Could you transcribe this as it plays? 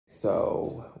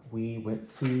So we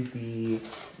went to the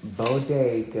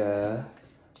Bottega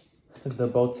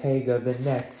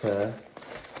Veneta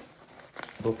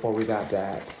before we got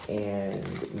back, and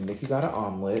Nikki got an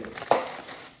omelet.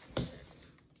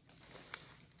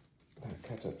 That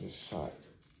ketchup just shot.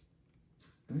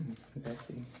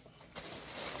 Zesty.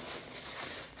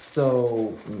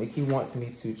 So Nikki wants me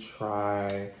to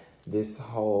try this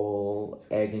whole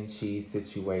egg and cheese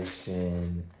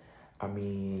situation. I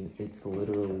mean, it's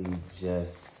literally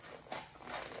just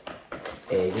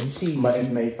egg and cheese. But it's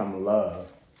made from love.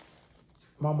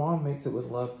 My mom makes it with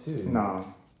love too.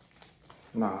 No.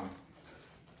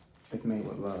 It's made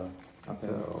with love. Okay.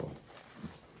 So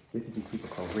this is these people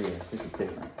Korea. This is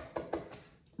different.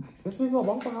 this we go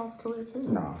Waffle House Korea too.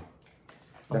 No.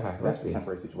 That's Okay, that's a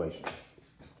temporary situation.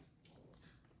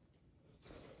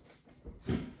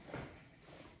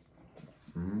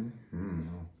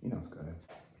 You know it's good.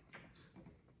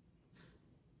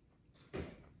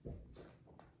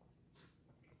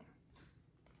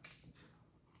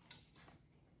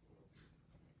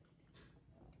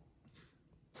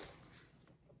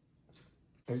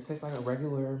 It just tastes like a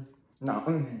regular.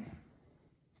 No.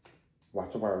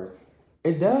 Watch your words.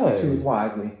 It does. Choose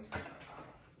wisely.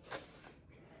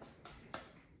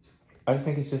 I just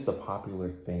think it's just a popular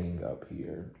thing up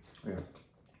here. Yeah.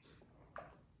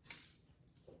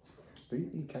 Do you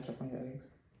eat ketchup on your eggs?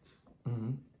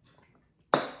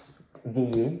 Do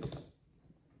you?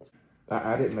 I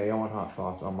added mayo and hot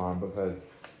sauce on mine because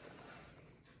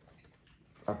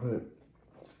I put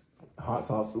hot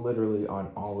sauce literally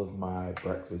on all of my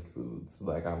breakfast foods.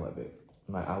 Like, I love it.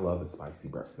 Like, I love a spicy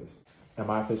breakfast. Am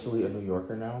I officially a New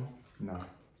Yorker now? No.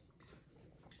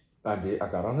 I did. I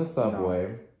got on the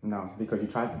subway. No, because you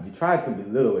tried to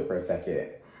belittle it for a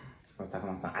second. I was talking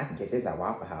about something. I can get this at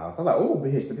Waffle House. I was like, oh,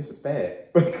 bitch, this was bad.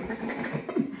 But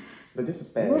this was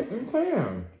bad. What you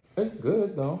can? It's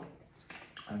good though.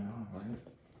 I know,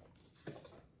 right?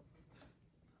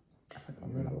 I think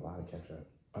I'm getting a lot of ketchup.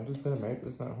 I'm just gonna make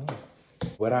this at home.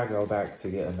 Would I go back to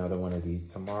get another one of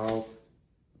these tomorrow?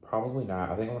 Probably not.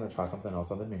 I think I'm gonna try something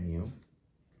else on the menu.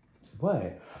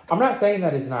 What? I'm not saying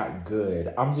that it's not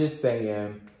good. I'm just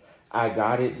saying I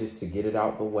got it just to get it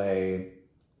out the way.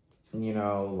 You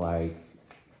know, like,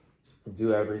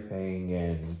 do everything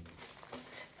and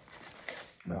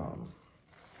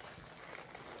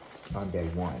on day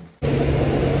one.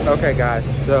 Okay guys,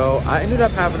 so I ended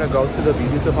up having to go to the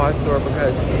beauty supply store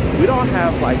because we don't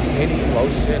have like any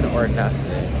lotion or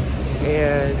nothing.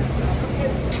 And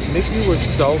Nikki was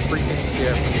so freaking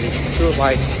scared for me. She was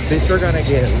like, bitch, you're gonna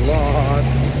get lost.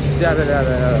 Da da da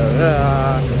da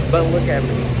da. But look at me.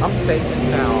 I'm safe and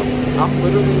sound. I'm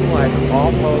literally like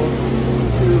almost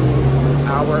to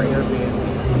our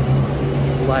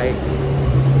Airbnb. Like,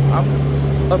 I'm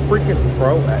a freaking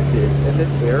pro at this. In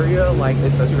this area, like,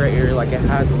 it's such a great area. Like, it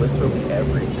has literally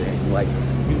everything. Like,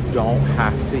 you don't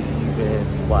have to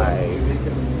even, like,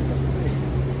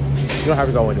 you don't have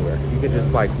to go anywhere. You can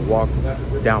just, like, walk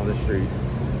down the street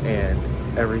and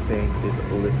everything is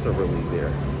literally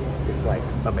there. It's, like,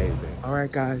 amazing. All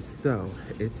right, guys, so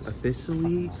it's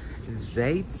officially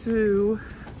day 2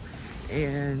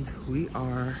 and we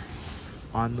are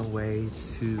on the way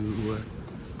to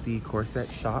the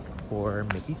corset shop for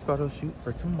Mickey's photo shoot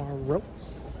for tomorrow.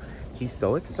 He's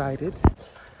so excited.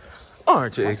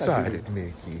 Aren't you excited,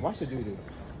 Mickey? Watch the doo-doo.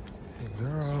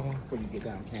 Girl. Before you get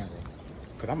down camera.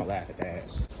 Because I'm going to laugh at that.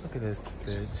 Look at this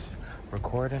bitch.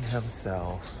 Recording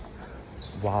himself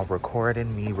while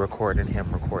recording me, recording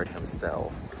him, record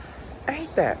himself.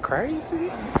 Ain't that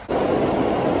crazy?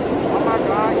 Oh my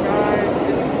God, guys.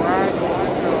 It's Brad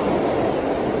Blanco.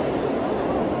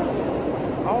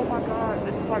 Oh my God,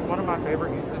 this is like one of my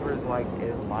favorite YouTubers like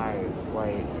in life,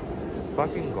 like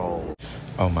fucking gold.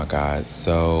 Oh my God,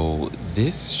 so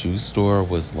this shoe store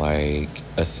was like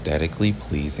aesthetically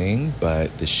pleasing,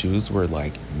 but the shoes were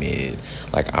like mid.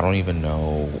 Like, I don't even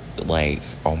know, like,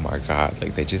 oh my God,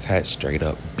 like they just had straight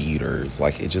up beaters.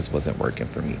 Like, it just wasn't working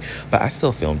for me, but I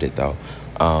still filmed it though.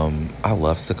 I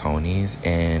love Saucony's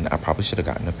and I probably should have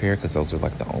gotten a pair because those were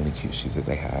like the only cute shoes that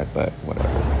they had, but whatever.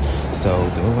 So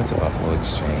then we went to Buffalo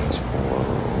Exchange for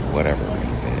whatever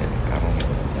reason. I don't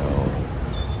even know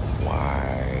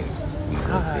why we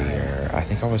were there. I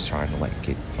think I was trying to like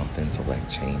get something to like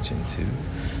change into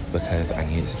because I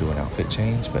needed to do an outfit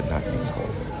change, but not use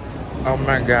clothes. Oh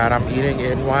my God, I'm eating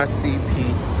NYC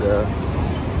pizza.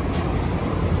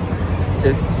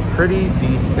 It's pretty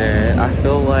decent. I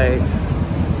feel like,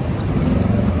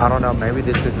 I don't know, maybe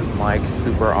this isn't like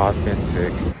super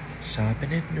authentic.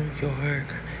 Shopping in New York,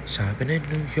 shopping in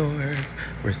New York.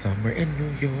 We're somewhere in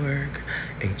New York,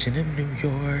 H&M New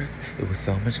York. It was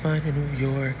so much fun in New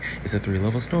York. It's a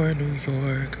 3-level store in New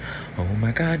York. Oh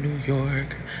my God, New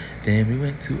York. Then we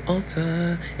went to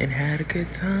Ulta and had a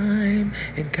good time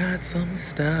and got some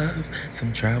stuff,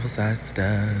 some travel size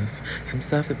stuff, some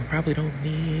stuff that we probably don't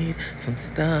need, some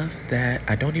stuff that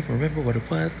I don't even remember what it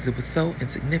was because it was so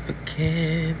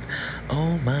insignificant.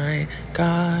 Oh my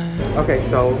God. Okay,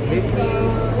 so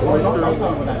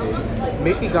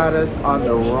Mickey got us on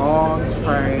the wrong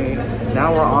train.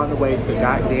 Now we're on the way to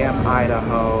goddamn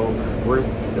Idaho. We're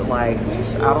like,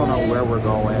 I don't know where we're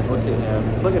going. Look at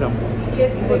him. Look at him.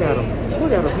 Look at him.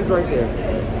 Look at him. He's right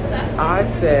there. I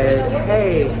said,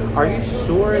 hey, are you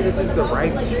sure this is the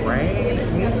right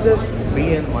train? Me just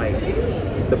being like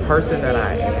the person that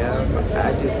I am,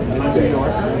 I just knew that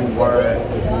we weren't.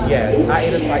 Yes, I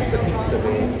ate a slice of pizza,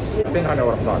 bitch. I think I know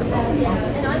what I'm talking about.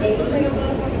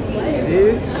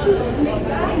 This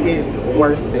is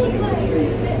worse than you.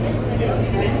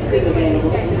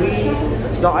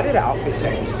 No, I did an outfit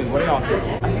change too. What do y'all think?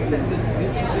 I think that this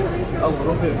is just a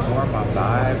little bit more my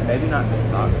vibe. Maybe not the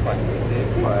socks like with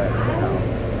it, but you know,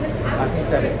 I think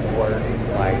that it's worse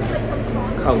like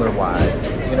color-wise.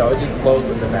 You know, it just flows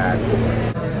with the bag.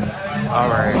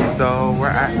 Alright, so we're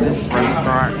at this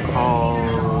restaurant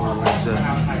called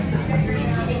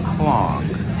Plonk.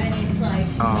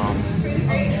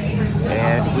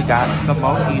 And we got some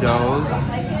mojitos.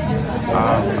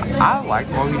 I like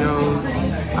mojitos.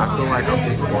 I feel like I'm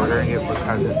just ordering it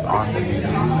because it's on the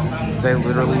menu. They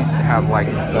literally have like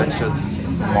such a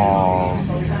small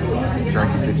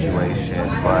drink situation,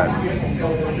 but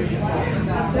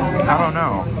I don't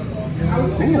know.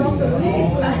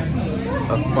 Ooh.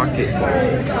 A bucket bowl.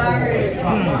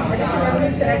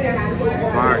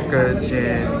 Vodka,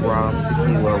 gin, rum,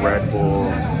 tequila, Red Bull.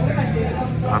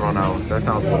 I don't know. That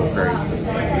sounds a little crazy.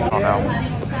 I don't know.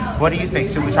 What do you think?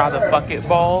 Should we try the bucket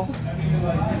bowl?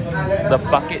 The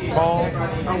bucket bowl?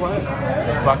 Oh, what?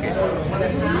 The bucket.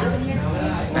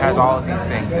 It has all of these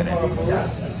things in it.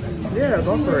 Yeah,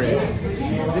 go for it.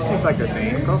 This seems like a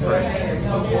thing. Go for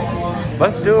it.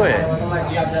 Let's do it.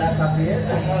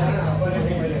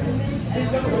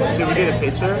 Should we get a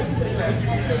picture?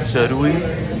 Should we?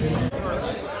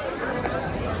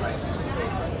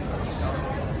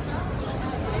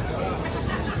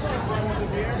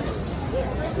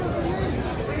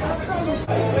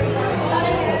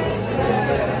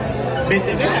 Bitch,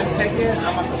 if they have second,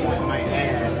 I'm about to wash my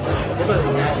ass.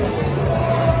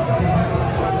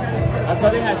 I saw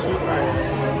they had Street Fighter.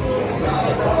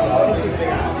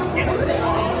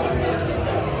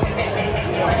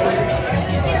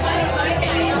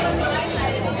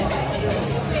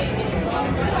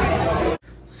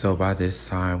 So by this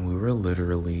time, we were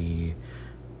literally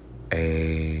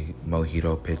a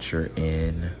mojito pitcher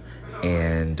in,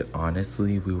 and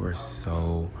honestly, we were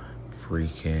so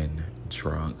freaking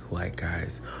drunk. Like,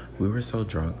 guys, we were so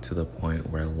drunk to the point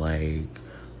where like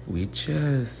we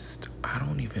just, I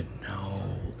don't even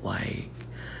know, like,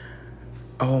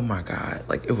 oh my God,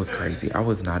 like it was crazy. I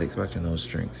was not expecting those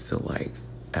drinks to like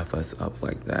F us up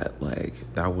like that. Like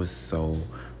that was so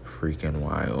freaking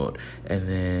wild. And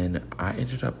then I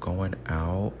ended up going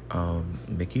out.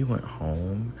 Mickey went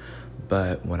home,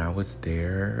 but when I was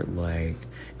there, like,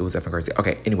 it was effing crazy.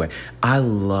 Okay, anyway, I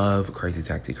love Crazy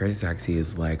Taxi. Crazy Taxi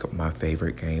is like my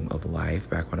favorite game of life.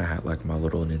 Back when I had like my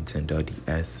little Nintendo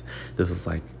DS, this was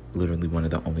like literally one of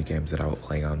the only games that I would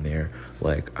play on there.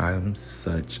 Like, I'm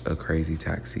such a Crazy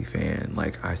Taxi fan.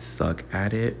 Like, I suck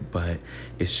at it, but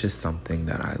it's just something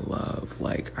that I love.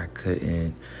 Like,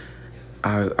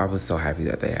 I was so happy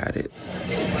that they had it.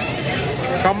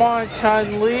 Come on,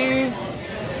 Chun-Li.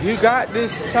 You got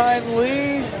this,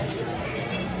 Chun-Li.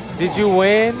 Did you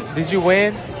win? Did you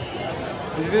win?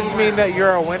 Does this mean that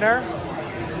you're a winner?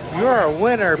 You're a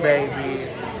winner, baby.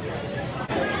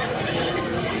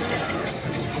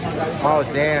 Oh,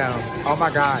 damn. Oh, my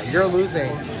God. You're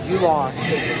losing. You lost.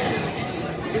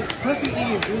 It's pussy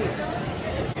eating,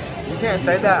 bitch. You can't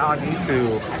say that on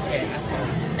YouTube.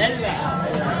 Edit that out.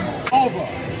 Over.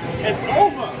 It's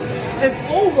over. It's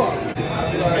over.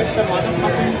 It's the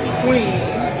motherfucking queen.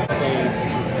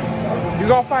 You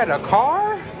gonna fight a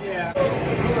car? Yeah.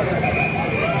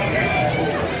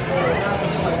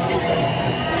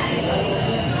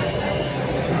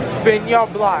 Spin your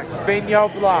block. Spin your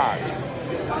block.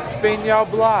 Spin your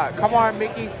block. Come on,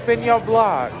 Mickey. Spin your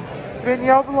block. Spin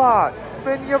your block.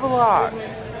 Spin your block.